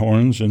 7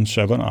 horns and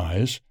 7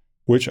 eyes,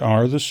 which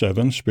are the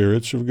 7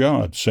 spirits of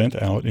God,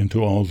 sent out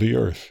into all the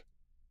earth.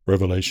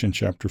 Revelation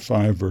chapter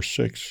 5, verse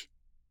 6.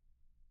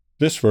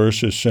 This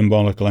verse is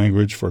symbolic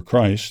language for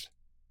Christ,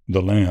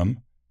 the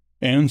Lamb,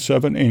 and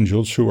 7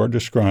 angels who are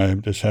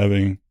described as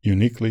having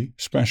uniquely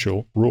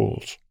special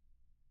roles.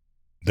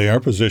 They are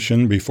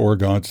positioned before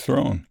God's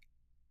throne,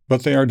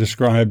 but they are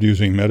described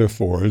using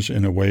metaphors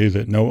in a way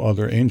that no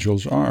other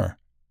angels are.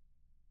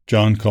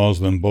 John calls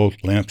them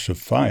both lamps of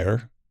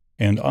fire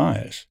and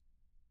eyes.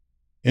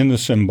 In the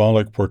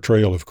symbolic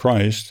portrayal of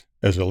Christ,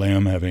 as a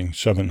lamb having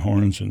 7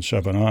 horns and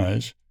 7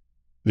 eyes,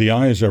 the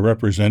eyes are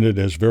represented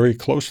as very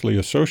closely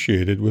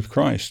associated with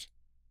Christ.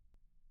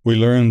 We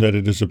learn that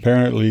it is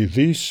apparently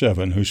these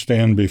 7 who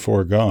stand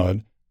before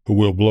God who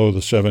will blow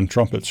the 7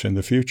 trumpets in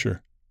the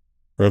future.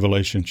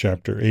 Revelation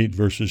chapter 8,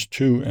 verses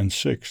 2 and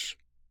 6.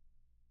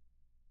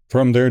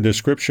 From their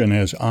description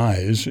as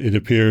eyes, it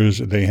appears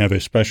they have a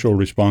special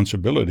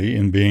responsibility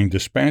in being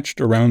dispatched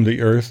around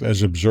the earth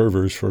as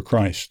observers for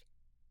Christ.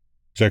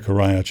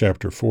 Zechariah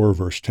chapter 4,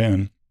 verse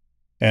 10,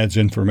 adds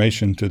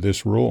information to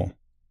this rule.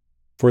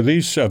 For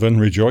these 7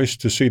 rejoice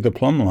to see the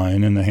plumb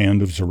line in the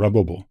hand of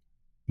Zerubbabel.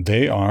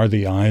 They are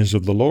the eyes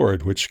of the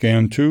Lord, which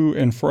scan to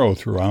and fro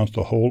throughout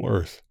the whole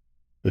earth.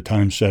 The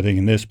time setting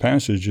in this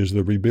passage is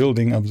the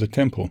rebuilding of the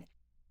temple.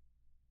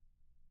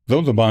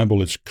 Though the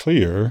Bible is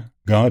clear,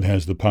 God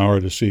has the power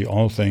to see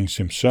all things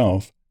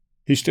Himself,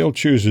 He still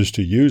chooses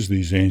to use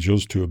these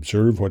angels to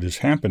observe what is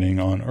happening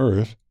on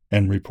earth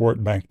and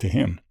report back to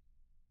Him.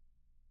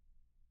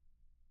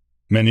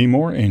 many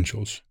more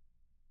angels.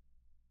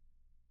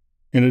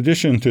 In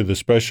addition to the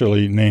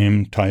specially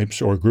named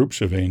types or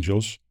groups of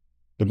angels,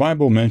 the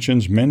Bible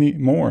mentions many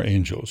more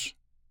angels.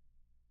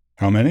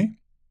 How many?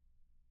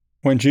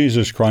 When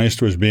Jesus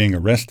Christ was being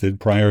arrested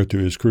prior to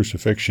his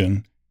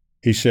crucifixion,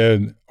 he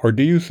said, "Or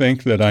do you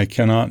think that I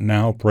cannot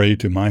now pray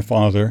to my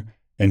Father,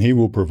 and he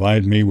will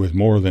provide me with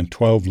more than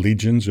 12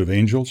 legions of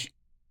angels?"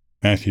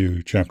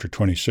 Matthew chapter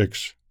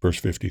 26, verse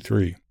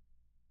 53.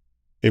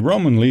 A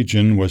Roman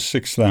legion was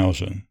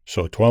 6,000,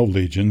 so 12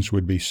 legions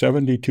would be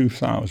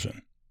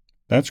 72,000.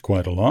 That's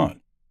quite a lot.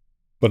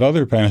 But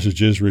other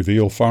passages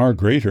reveal far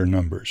greater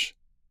numbers.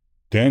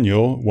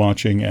 Daniel,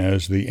 watching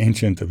as the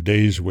Ancient of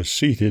Days was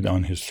seated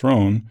on his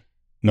throne,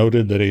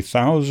 noted that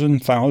 1,000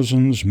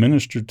 thousands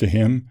ministered to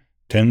him,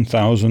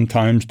 10,000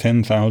 times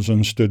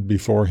 10,000 stood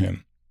before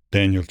him.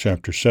 Daniel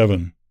chapter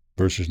 7,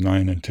 verses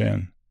 9 and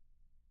 10.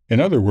 In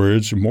other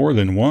words, more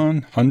than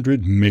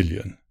 100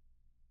 million.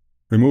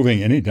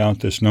 Removing any doubt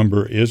this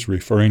number is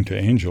referring to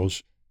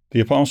angels,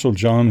 the Apostle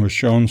John was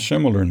shown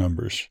similar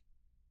numbers.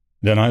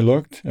 Then I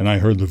looked, and I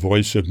heard the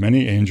voice of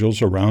many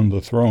angels around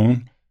the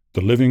throne,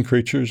 the living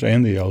creatures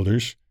and the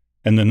elders,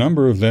 and the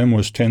number of them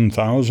was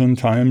 10,000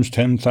 times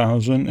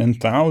 10,000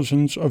 and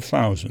thousands of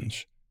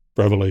thousands.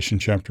 Revelation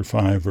chapter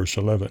 5, verse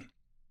 11.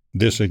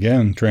 This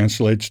again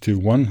translates to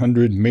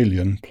 100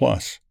 million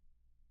plus.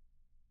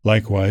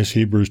 Likewise,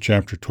 Hebrews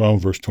chapter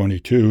 12, verse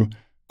 22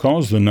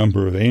 calls the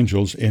number of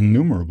angels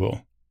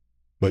innumerable.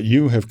 But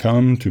you have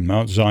come to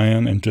Mount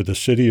Zion and to the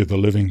city of the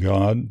living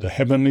God, the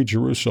heavenly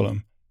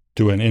Jerusalem,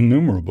 to an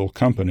innumerable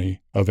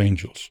company of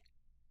angels.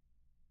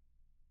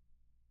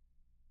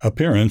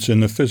 Appearance in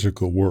the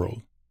physical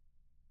world.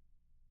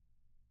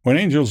 When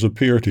angels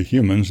appear to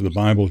humans, the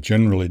Bible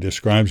generally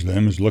describes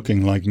them as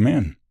looking like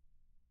men.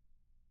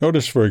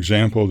 Notice, for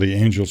example, the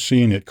angel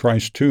seen at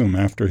Christ's tomb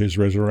after his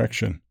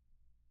resurrection.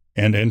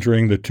 And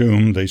entering the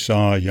tomb, they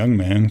saw a young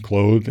man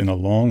clothed in a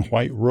long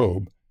white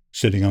robe,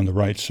 sitting on the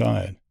right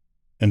side.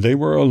 And they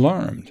were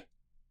alarmed.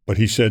 But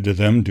he said to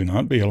them, "Do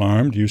not be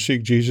alarmed. You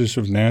seek Jesus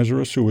of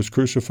Nazareth, who was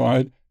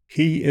crucified.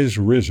 He is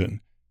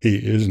risen. He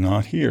is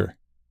not here.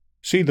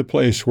 See the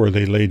place where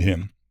they laid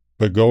him.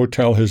 But go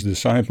tell his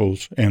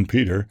disciples and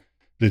Peter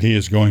that he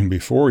is going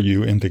before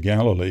you into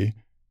Galilee.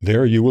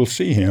 There you will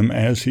see him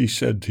as he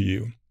said to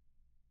you."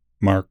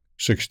 Mark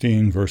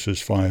 16,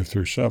 verses 5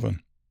 through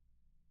 7.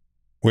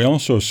 We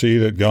also see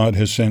that God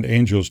has sent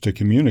angels to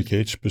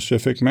communicate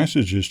specific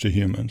messages to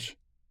humans.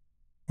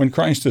 When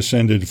Christ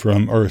ascended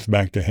from earth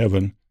back to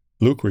heaven,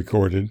 Luke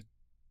recorded,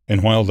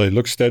 "And while they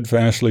looked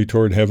steadfastly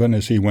toward heaven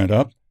as he went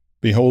up,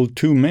 behold,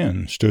 2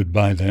 men stood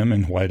by them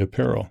in white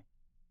apparel."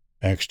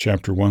 Acts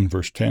chapter 1,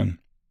 verse 10.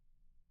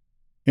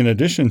 In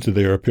addition to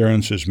their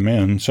appearance as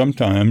men,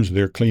 sometimes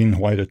their clean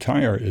white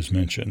attire is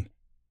mentioned.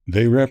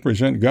 They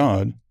represent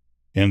God,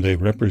 and they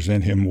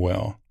represent him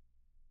well.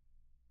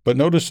 But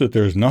notice that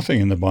there is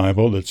nothing in the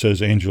Bible that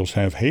says angels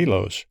have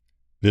halos.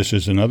 This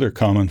is another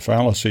common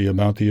fallacy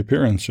about the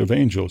appearance of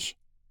angels.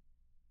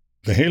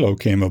 The halo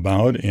came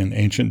about in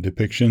ancient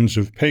depictions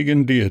of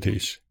pagan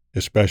deities,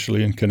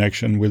 especially in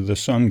connection with the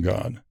sun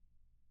god.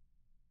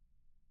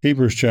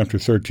 Hebrews chapter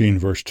 13,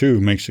 verse 2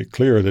 makes it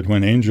clear that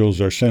when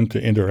angels are sent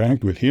to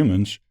interact with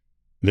humans,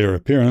 their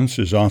appearance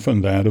is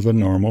often that of a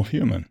normal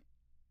human.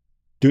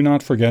 Do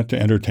not forget to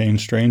entertain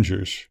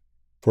strangers,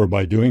 for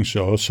by doing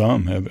so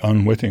some have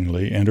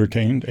unwittingly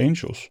entertained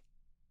angels.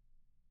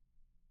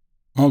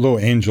 Although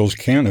angels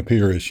can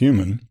appear as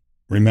human,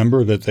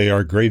 remember that they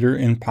are greater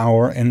in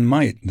power and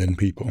might than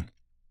people.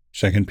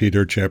 2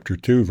 Peter chapter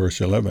 2,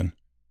 verse 11.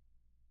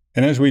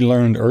 And as we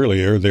learned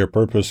earlier, their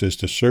purpose is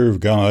to serve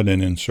God,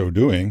 and in so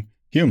doing,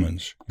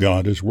 humans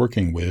God is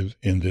working with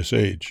in this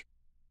age.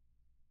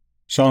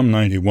 Psalm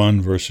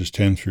 91, verses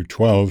 10 through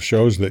 12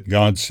 shows that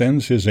God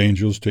sends his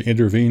angels to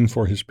intervene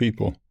for his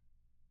people.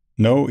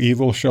 "No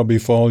evil shall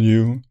befall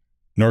you,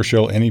 nor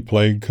shall any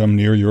plague come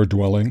near your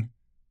dwelling,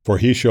 for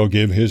he shall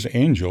give his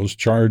angels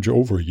charge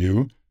over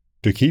you,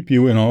 to keep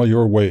you in all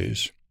your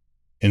ways.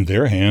 In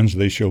their hands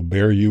they shall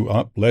bear you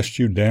up, lest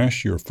you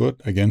dash your foot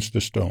against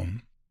a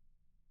stone."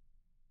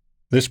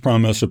 This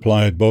promise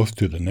applied both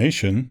to the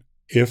nation,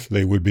 if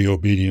they would be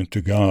obedient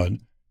to God,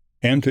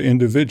 and to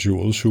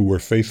individuals who were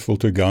faithful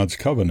to God's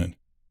covenant.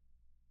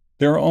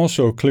 There are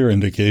also clear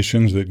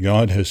indications that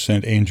God has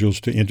sent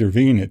angels to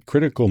intervene at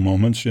critical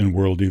moments in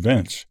world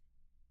events.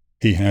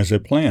 He has a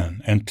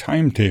plan and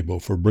timetable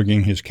for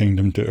bringing his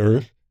kingdom to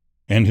earth,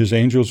 and his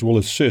angels will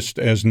assist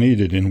as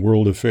needed in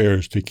world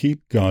affairs to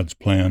keep God's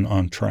plan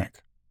on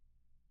track.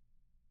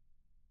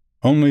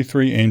 Only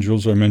 3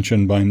 angels are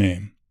mentioned by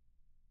name.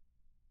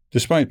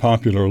 Despite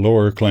popular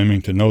lore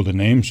claiming to know the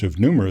names of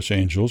numerous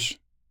angels,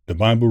 the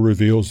Bible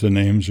reveals the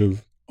names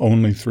of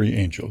only 3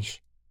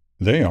 angels.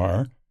 They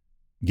are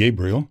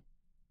Gabriel.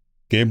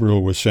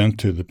 Gabriel was sent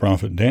to the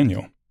prophet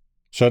Daniel.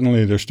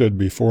 "Suddenly there stood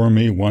before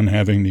me one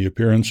having the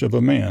appearance of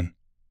a man.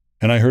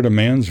 And I heard a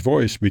man's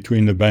voice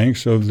between the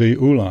banks of the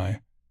Ulai,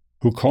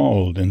 who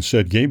called and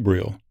said,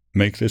 'Gabriel,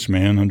 make this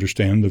man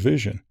understand the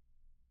vision.'"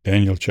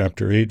 Daniel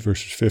chapter 8,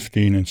 verses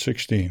 15 and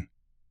 16.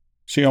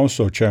 See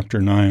also chapter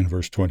 9,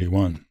 verse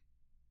 21.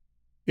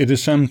 It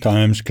is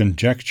sometimes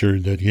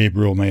conjectured that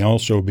Gabriel may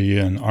also be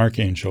an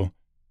archangel,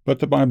 but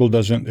the Bible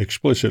doesn't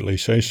explicitly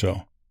say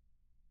so.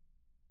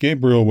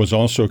 Gabriel was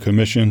also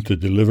commissioned to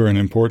deliver an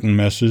important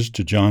message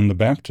to John the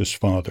Baptist's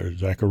father,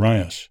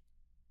 Zacharias.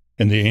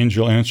 And the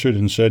angel answered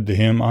and said to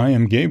him, I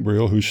am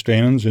Gabriel, who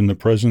stands in the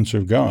presence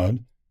of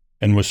God,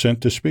 and was sent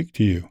to speak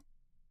to you.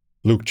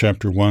 Luke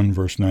chapter 1,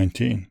 verse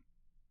 19.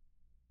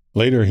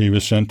 Later he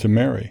was sent to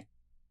Mary,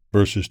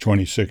 verses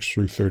 26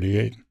 through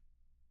 38.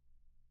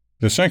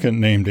 The second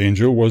named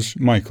angel was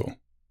Michael.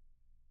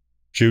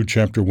 Jude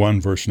chapter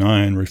 1, verse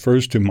 9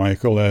 refers to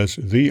Michael as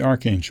the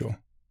archangel.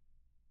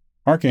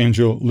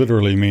 Archangel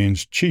literally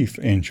means chief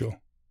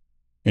angel.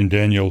 In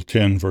Daniel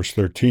 10, verse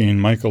 13,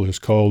 Michael is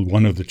called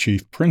one of the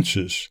chief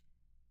princes.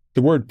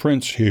 The word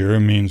prince here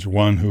means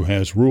one who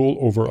has rule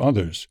over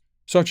others,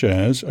 such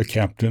as a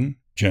captain,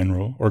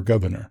 general, or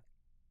governor.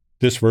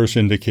 This verse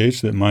indicates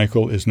that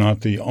Michael is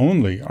not the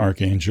only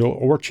archangel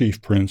or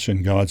chief prince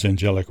in God's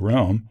angelic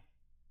realm.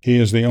 He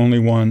is the only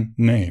one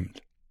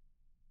named.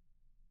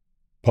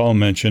 Paul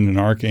mentioned an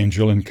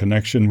archangel in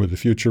connection with the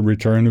future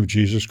return of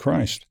Jesus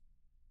Christ.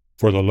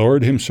 For the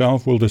Lord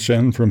himself will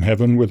descend from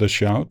heaven with a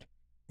shout,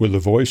 with the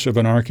voice of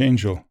an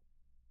archangel.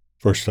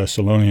 1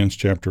 Thessalonians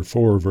chapter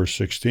 4, verse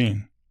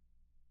 16.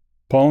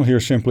 Paul here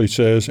simply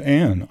says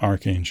an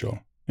archangel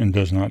and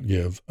does not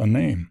give a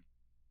name.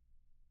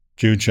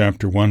 Jude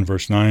chapter 1,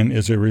 verse 9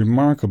 is a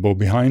remarkable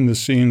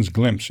behind-the-scenes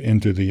glimpse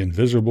into the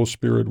invisible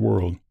spirit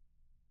world.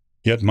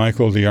 Yet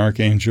Michael the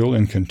archangel,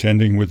 in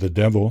contending with the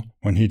devil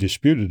when he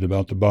disputed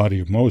about the body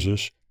of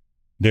Moses,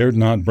 dared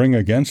not bring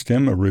against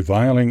him a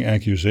reviling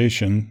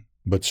accusation,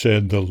 but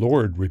said, The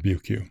Lord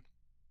rebuke you.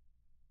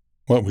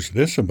 What was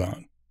this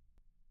about?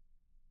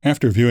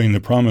 After viewing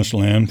the promised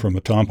land from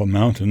atop a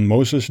mountain,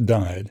 Moses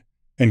died,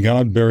 and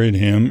God buried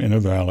him in a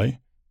valley,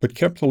 but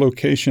kept the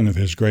location of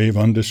his grave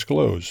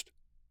undisclosed.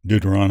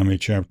 Deuteronomy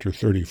chapter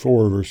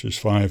 34, verses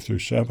 5 through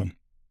 7.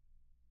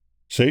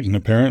 Satan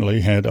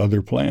apparently had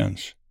other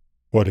plans.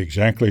 What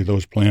exactly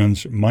those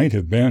plans might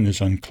have been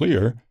is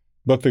unclear,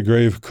 but the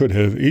grave could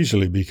have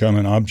easily become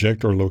an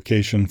object or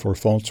location for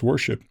false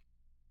worship.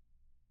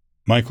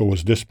 Michael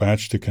was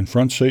dispatched to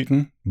confront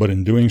Satan, but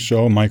in doing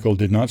so, Michael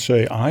did not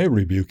say, I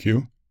rebuke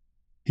you.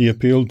 He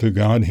appealed to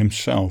God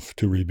himself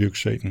to rebuke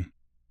Satan.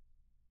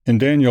 In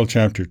Daniel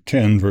chapter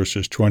 10,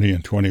 verses 20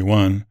 and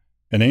 21,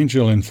 an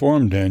angel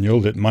informed Daniel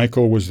that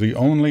Michael was the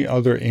only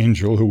other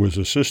angel who was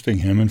assisting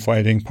him in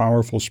fighting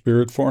powerful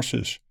spirit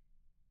forces.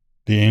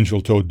 The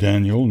angel told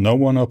Daniel, No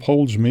one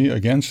upholds me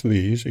against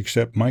these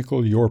except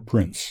Michael your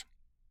prince.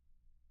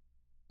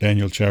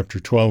 Daniel chapter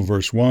 12,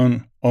 verse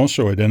 1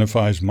 also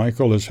identifies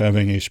Michael as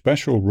having a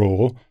special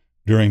role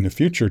during the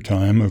future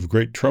time of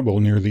great trouble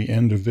near the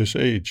end of this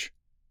age.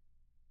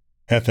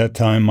 At that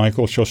time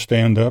Michael shall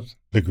stand up,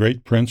 the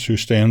great prince who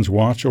stands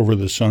watch over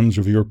the sons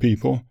of your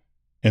people,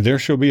 and there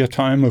shall be a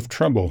time of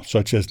trouble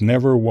such as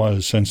never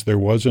was since there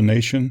was a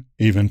nation,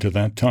 even to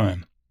that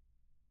time.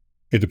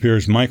 It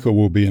appears Michael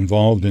will be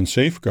involved in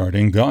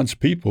safeguarding God's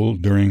people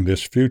during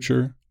this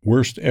future,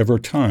 worst ever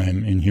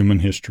time in human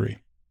history.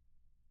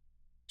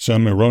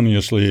 Some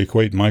erroneously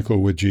equate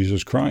Michael with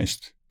Jesus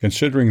Christ,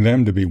 considering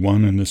them to be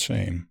one and the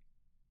same.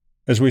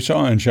 As we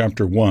saw in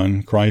chapter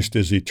 1, Christ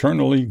is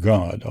eternally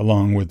God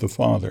along with the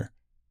Father,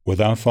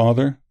 without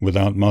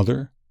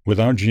mother,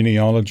 without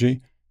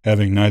genealogy,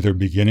 having neither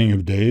beginning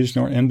of days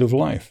nor end of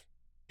life.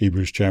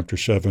 Hebrews chapter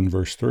 7,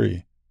 verse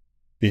 3.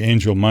 The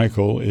angel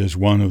Michael is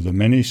one of the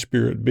many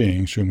spirit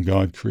beings whom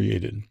God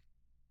created.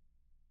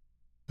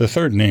 The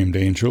third named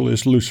angel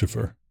is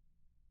Lucifer.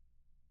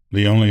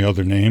 The only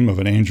other name of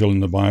an angel in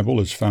the Bible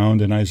is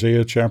found in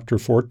Isaiah chapter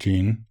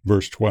 14,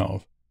 verse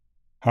 12.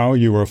 How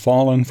you are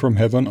fallen from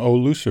heaven, O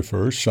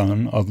Lucifer,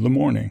 son of the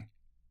morning.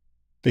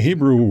 The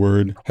Hebrew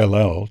word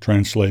Hallel,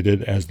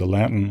 translated as the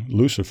Latin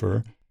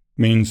Lucifer,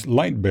 means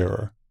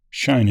light-bearer,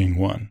 shining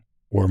one,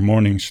 or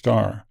morning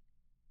star.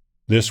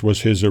 This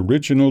was his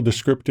original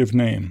descriptive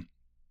name,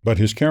 but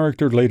his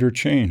character later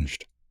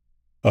changed.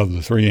 Of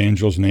the three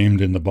angels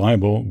named in the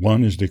Bible,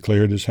 one is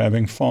declared as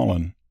having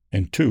fallen,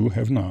 and two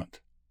have not.